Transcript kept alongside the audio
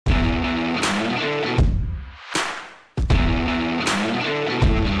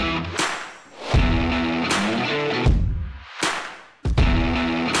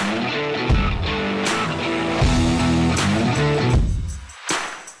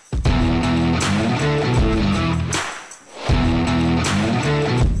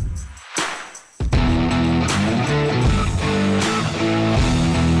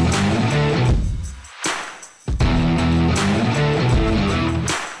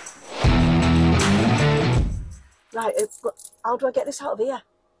Right, how do I get this out of here?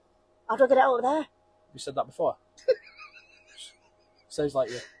 How do I get it out of there? You said that before. Sounds like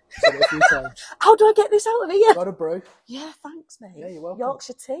you said it a few times. How do I get this out of here? Got a brew? Yeah, thanks, mate. Yeah, you're welcome.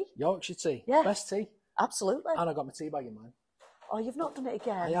 Yorkshire tea? Yorkshire tea. Yeah. Best tea. Absolutely. And I got my tea bag in mine. Oh, you've not done it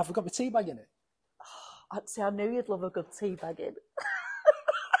again? I have. I got my tea bag in it. I'd say I knew you'd love a good tea bagging.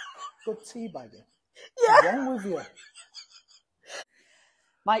 Good tea bagging? Yeah. What's wrong with you?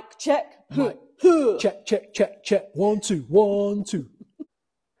 Mic check. Mic. Check, check, check, check. 1, 2, 1, 2.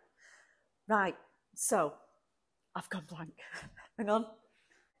 Right, so I've gone blank. Hang on.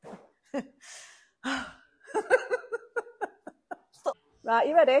 Right,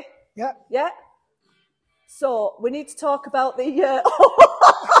 you ready? Yeah. Yeah? So, we need to talk about the... I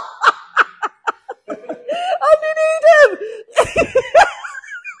didn't eat him!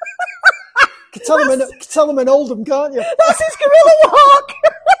 Tell them in Oldham, can't you? That's his gorilla walk!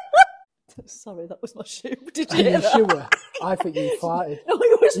 Sorry, that was my shoe. Did you hear that? Sure? I think you farted. No,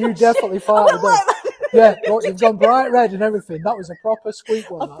 it was You definitely farted. Yeah, look, you've gone bright red and everything. That was a proper squeak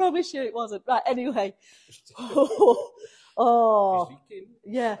one. I promise you it wasn't. Right, anyway. Oh.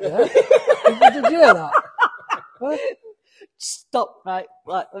 Yeah. Yeah? Did you hear that? Huh? Stop, right.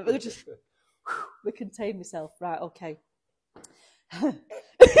 Right, let me just contain myself. Right, okay.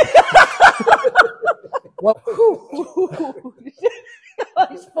 What?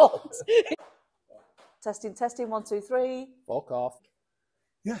 It's fucked. Testing, testing, 1, 2, 3. Fuck off.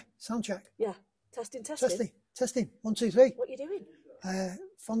 Yeah, sound check. Yeah, testing, testing. Testing, testing. 1, 2, 3. What are you doing?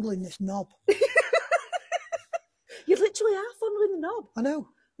 Fondling this knob. You literally are fondling the knob. I know.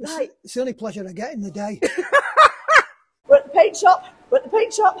 Right. It's the only pleasure I get in the day. We're at the paint shop. We're at the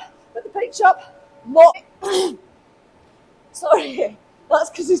paint shop. We're at the paint shop. More. Sorry, that's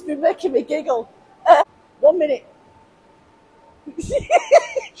because he's been making me giggle. 1 minute.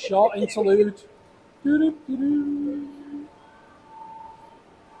 Short interlude.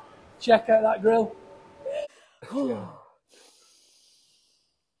 Check out that grill.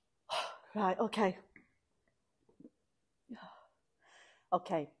 Right, okay.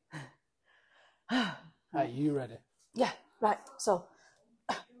 Okay. Are you ready? Yeah, right, so.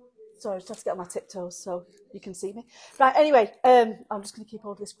 Sorry, I just have to get on my tiptoes so you can see me. Right, anyway, I'm just going to keep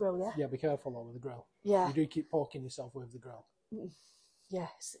hold of this grill, yeah? Yeah, be careful over the grill. Yeah. You do keep poking yourself with the grill. Yeah,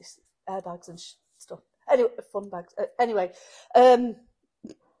 it's airbags and stuff. Anyway, fun bags. Anyway,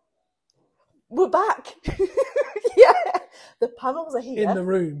 we're back. Yeah, the panels are here. In the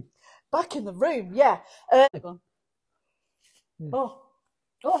room. Back in the room, yeah. We're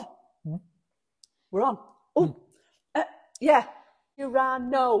on. Oh, yeah.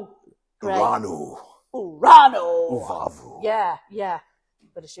 Urano. Urano. Urano. Uvavu. Yeah, yeah.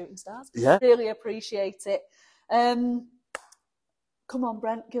 Bit of shooting stars. Yeah. Really appreciate it. Come on,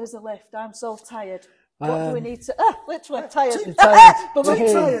 Brent, give us a lift. I'm so tired. What do we need to... literally tired. Too tired. Too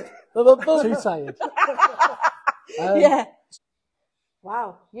Too tired. Yeah.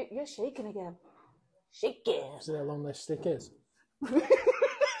 Wow, you're shaking again. Shaking. See how long this stick is?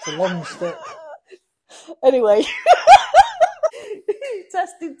 It's a long stick. Anyway.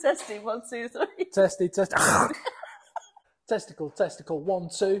 Testing, 1, 2, 3. Testy. Testicle, 1,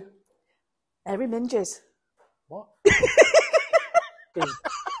 2. Airy minges. What?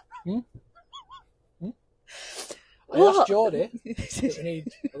 I asked Geordie if we need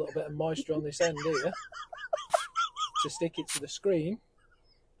a little bit of moisture on this end, do you? To stick it to the screen.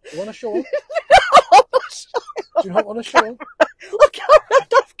 Do you want to show him? Do you not want to show him? Look how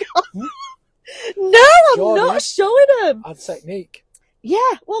red I've got. No, I'm not showing him. Add technique.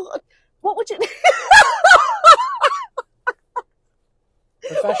 Yeah, well, what would you...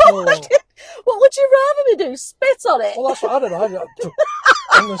 Professional. What would you rather me do? Spit on it? Well, that's what I don't know.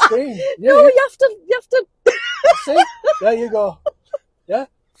 On the screen. Yeah, no, you have to... See? There you go. Yeah?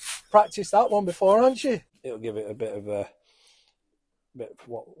 Practice that one before, haven't you? It'll give it a bit of a...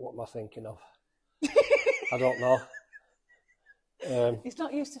 What am I thinking of? I don't know. He's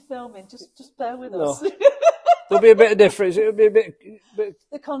not used to filming. Just bear with us. There'll be a bit of difference. It'll be a bit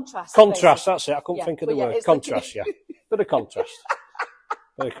the contrast. Contrast, that's it. I couldn't Yeah, think of the but yeah, word. it's Contrast, yeah. Bit of contrast.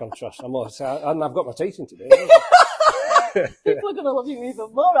 Very contrast. And I've got my teeth in today. People are going to love you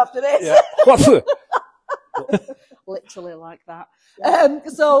even more after this. Yeah. Literally like that.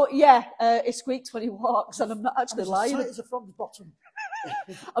 So, yeah, it squeaks when he walks, and I'm not actually lying. As tight as a frog's bottom.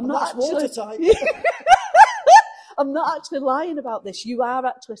 I'm not actually... watertight. I'm not actually lying about this. You are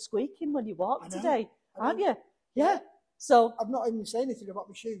actually squeaking when you walk today, aren't you? Yeah. So I've not even said anything about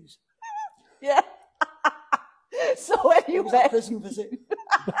my shoes. Yeah. So anyway, prison visit.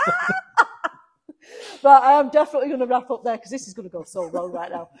 But I'm definitely going to wrap up there because this is going to go so wrong right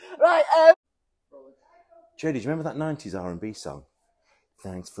now. Right. Jodie, do you remember that 90s R&B song?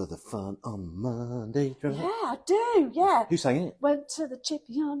 Thanks for the fun on Monday. Do you remember Yeah, I do, yeah. Who sang it? Went to the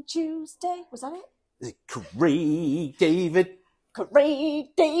chippy on Tuesday. Was that it? Is it Craig David? Craig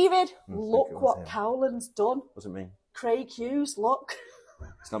David. think it Look was what him. Cowland's done. Wasn't me. Craig Hughes, look.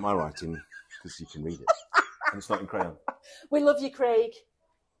 It's not my writing, because you can read it. And it's not in crayon. We love you, Craig.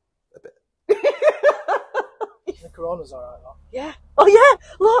 A bit. The Corona's all right, though. Yeah. Oh, yeah,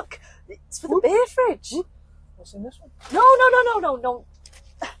 look. It's for the beer fridge. What's in this one? No.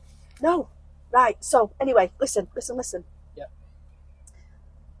 No. Right, so, anyway, listen. Yeah.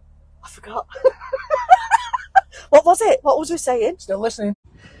 I forgot. What was it? What was we saying? Still listening.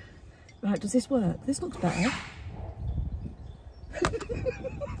 Right, does this work? This looks better.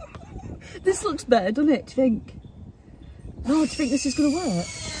 This looks better, doesn't it, do you think? Oh, do you think this is going to work?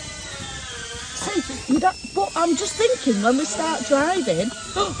 See, but I'm just thinking, when we start driving,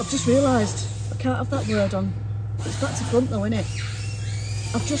 I've just realised I can't have that word on. It's back to front though, isn't it?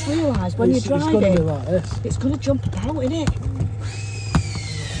 I've just realised when you're driving, it's going to be like this. It's going to jump about, isn't it?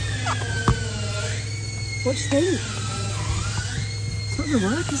 What do you think? It's not going to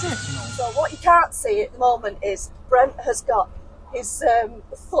work, is it? So what you can't see at the moment is Brent has got his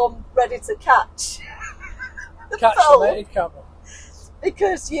thumb ready to catch the Catch phone, the mated camera.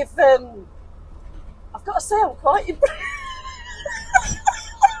 because you've I've got to say I'm quite impressed.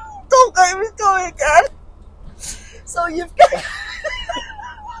 Don't let me go again. So you've got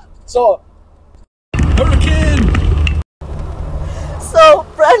So, hurricane! so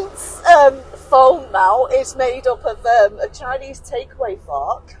Brent's phone now is made up of a Chinese takeaway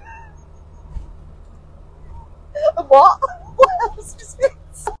fork. And what? What else is it?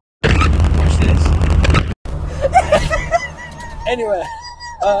 Anyway,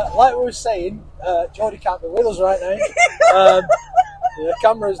 like we were saying, Jodie can't be with us right now. The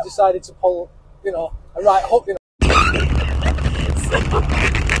camera's decided to pull, a right hook, So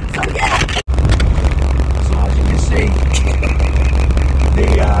as you can see, the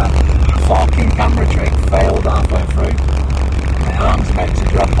forking camera trick failed halfway through. The arm's meant to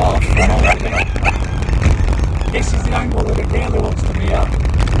drop off and all that. This is the angle that it really wants to be at.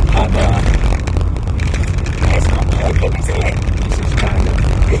 And it's not working, is it? This is kind of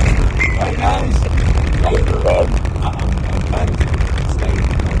very nice. I'm kind of staying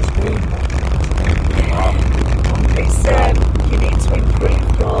on screen. You need to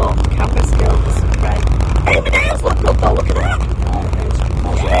improve your camera skills, right? Hey, my nails look good though, look at that.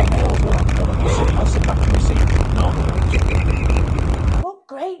 I'll sit back in the seat. Look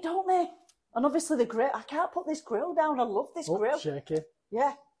great, don't they? And obviously the grill, I can't put this grill down, I love this grill. Shaky.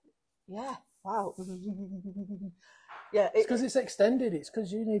 Yeah, wow. Yeah, It's because it's extended. It's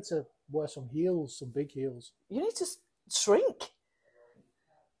because you need to wear some heels, some big heels. you need to shrink.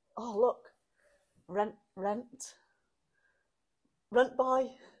 Oh, look. Rent boy.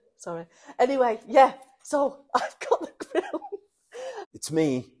 Sorry. Anyway, yeah. So I've got the grill. It's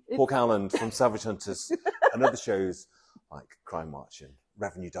me, Paul Cowland from Savage Hunters, and other shows like Crime Watch and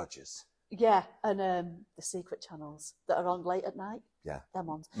Revenue Dodgers. Yeah, and the secret channels that are on late at night. Yeah. Them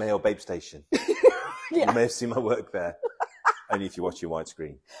ones. Male Babe Station. Yeah. You may have seen my work there. Only if you watch your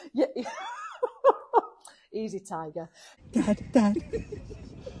widescreen. Yeah. Easy, Tiger. Dad.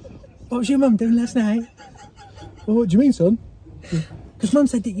 What was your mum doing last night? Well, what do you mean, son? Because Mum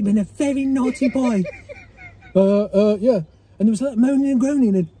said that you've been a very naughty boy. Yeah. And there was like moaning and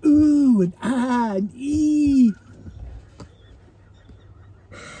groaning and ooh and ah and ee.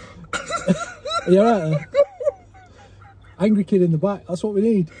 Are you alright there? Angry kid in the back. That's what we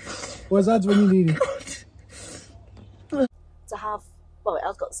need. Where's Ads when you need him? To have, well, it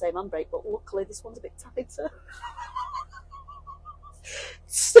has got the same handbrake, but luckily this one's a bit tighter.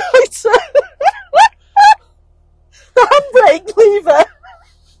 Tighter. The handbrake lever.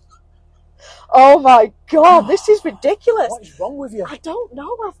 Oh my God, this is ridiculous. What is wrong with you? I don't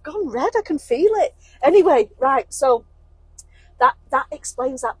know, I've gone red, I can feel it. Anyway, right, so that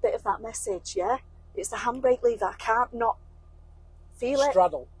explains that bit of that message, yeah? It's the handbrake lever, I can't not feel it.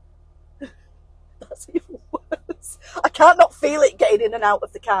 Straddle. That's even worse. I can't not feel it getting in and out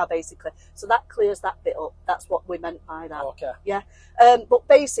of the car, basically. So that clears that bit up. That's what we meant by that. Okay. Yeah. But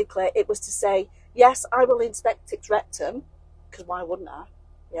basically, it was to say, yes, I will inspect its rectum, because why wouldn't I?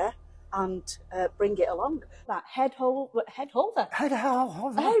 Yeah. And bring it along. That head holder.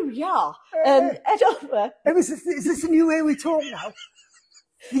 Oh, yeah. Head over. Is this a new way we talk now?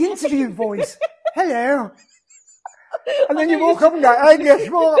 The interview voice. Hello. And then you walk up and go, hey, guess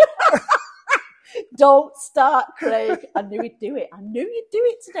what? Don't start, Craig. I knew he'd do it. I knew you'd do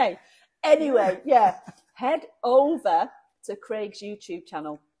it today. Anyway, yeah. Head over to Craig's YouTube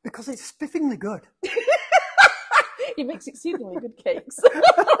channel. Because it's spiffingly good. He makes exceedingly good cakes.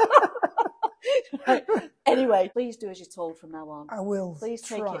 Right. Anyway, please do as you're told from now on. I will. Please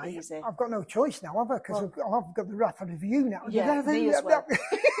take try. it easy. I've got no choice now, have I? Because I've got the wrath of you now. Yeah, me as well.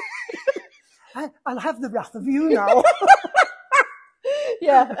 I'll have the wrath of you now.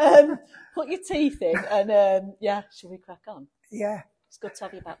 Yeah, put your teeth in and yeah, shall we crack on? Yeah. It's good to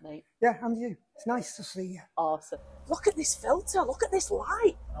have you back, mate. Yeah, and you. It's nice to see you. Awesome. Look at this filter. Look at this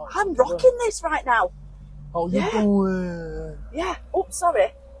light. I'm rocking this right now. Oh, yeah. you go. Yeah. Oh,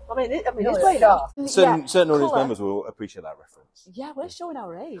 sorry. I mean, it's Yeah, going on. Certain audience colour. members will appreciate that reference. Yeah, we're showing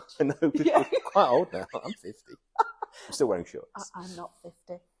our age. I know, we're quite old now. I'm 50. I'm still wearing shorts. I'm not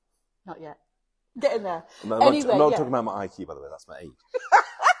 50. Not yet. Get in there. I'm not, Anyway, I'm not yeah. talking about my IQ, by the way. That's my age.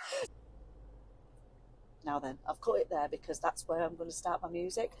 Now then, I've cut it there because that's where I'm going to start my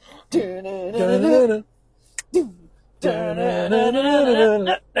music.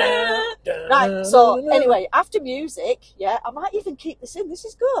 Right, so anyway, after music, yeah, I might even keep this in. This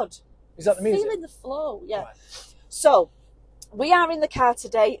is good. Is that the music? Feeling the flow, yeah. Right. So, we are in the car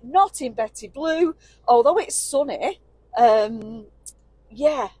today, not in Betty Blue, although it's sunny.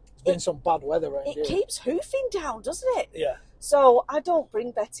 Yeah. It's been some bad weather around here. It keeps hoofing down, doesn't it? Yeah. So, I don't bring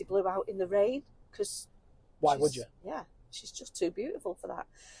Betty Blue out in the rain, because... Why would you? Yeah, she's just too beautiful for that.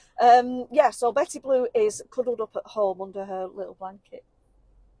 Yeah, so Betty Blue is cuddled up at home under her little blanket.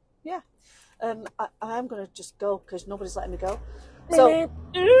 Yeah. I am going to just go because nobody's letting me go. So,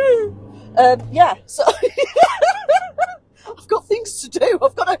 yeah, so I've got things to do.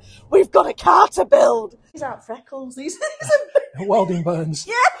 We've got a car to build. These aren't freckles. These are Welding burns.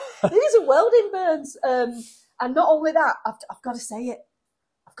 yeah, these are welding burns. And not only that, I've got to say it.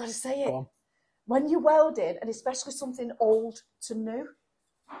 I've got to say it. Go on. When you're welding, and especially something old to new,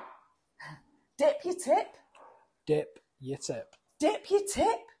 dip your tip. Dip your tip. Dip your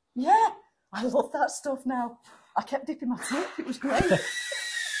tip. Yeah. I love that stuff now. I kept dipping my tip. It was great.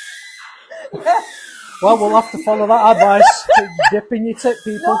 Yeah. Well, we'll have to follow that advice. Dipping your tip,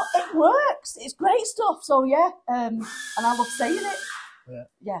 people. No, it works. It's great stuff. So, yeah. And I love saying it. Yeah.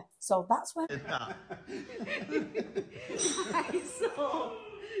 Yeah. So that's where... Right, so...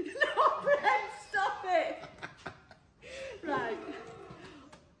 No, Brent, stop it. Right.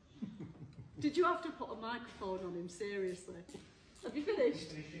 Did you have to put a microphone on him, seriously? Have you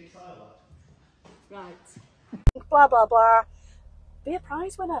finished? Right. Blah, blah, blah. Be a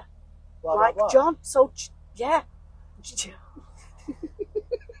prize winner. Blah, like blah, blah. John. So, yeah.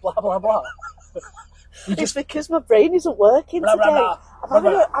 Blah, blah, blah. It's because my brain isn't working Blah, blah, today.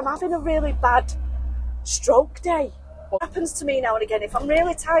 blah. I'm having a really bad stroke day. What happens to me now and again, if I'm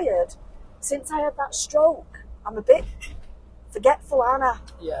really tired, since I had that stroke, I'm a bit forgetful, aren't I?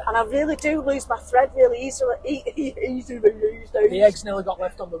 Yeah. And I really do lose my thread really easily. The eggs nearly got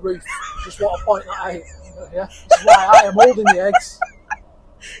left on the roof. Just want to point that out. Yeah. That's why I am holding the eggs.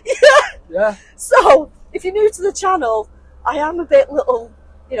 Yeah. Yeah. So, if you're new to the channel, I am a little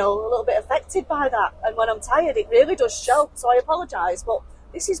bit affected by that. And when I'm tired, it really does show. So I apologise, but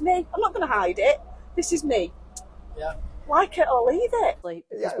this is me. I'm not going to hide it. This is me. Yeah. Like it or leave it.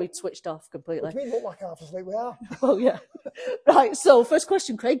 Because we'd switched off completely. Which means look like half asleep we are. Well, yeah. Right, so first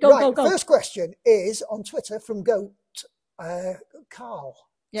question, Craig. Go. First question is on Twitter from Goat Carl.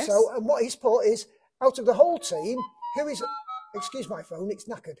 Yes. So, and what he's put is, out of the whole team, who is... Excuse my phone, it's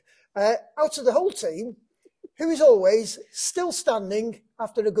knackered. Out of the whole team, who is always still standing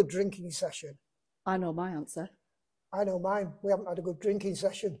after a good drinking session? I know my answer. I know mine. We haven't had a good drinking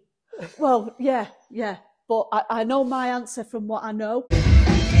session. Well, yeah. But I know my answer from what I know.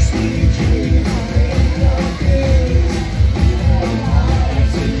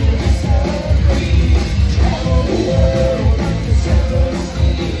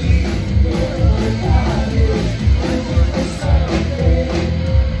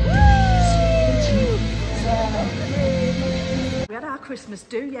 We had our Christmas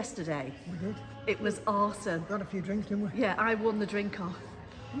do yesterday. We did. It was awesome. We had a few drinks, didn't we? Yeah, I won the drink off.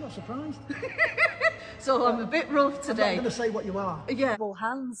 I'm not surprised. So I'm a bit rough I'm today. not going to say what you are. Yeah. All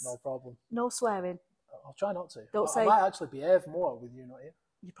hands. No problem. No swearing. I'll try not to. Don't I say- might actually behave more with you not here.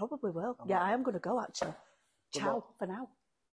 You probably will. Yeah, I am going to go actually. Ciao for now.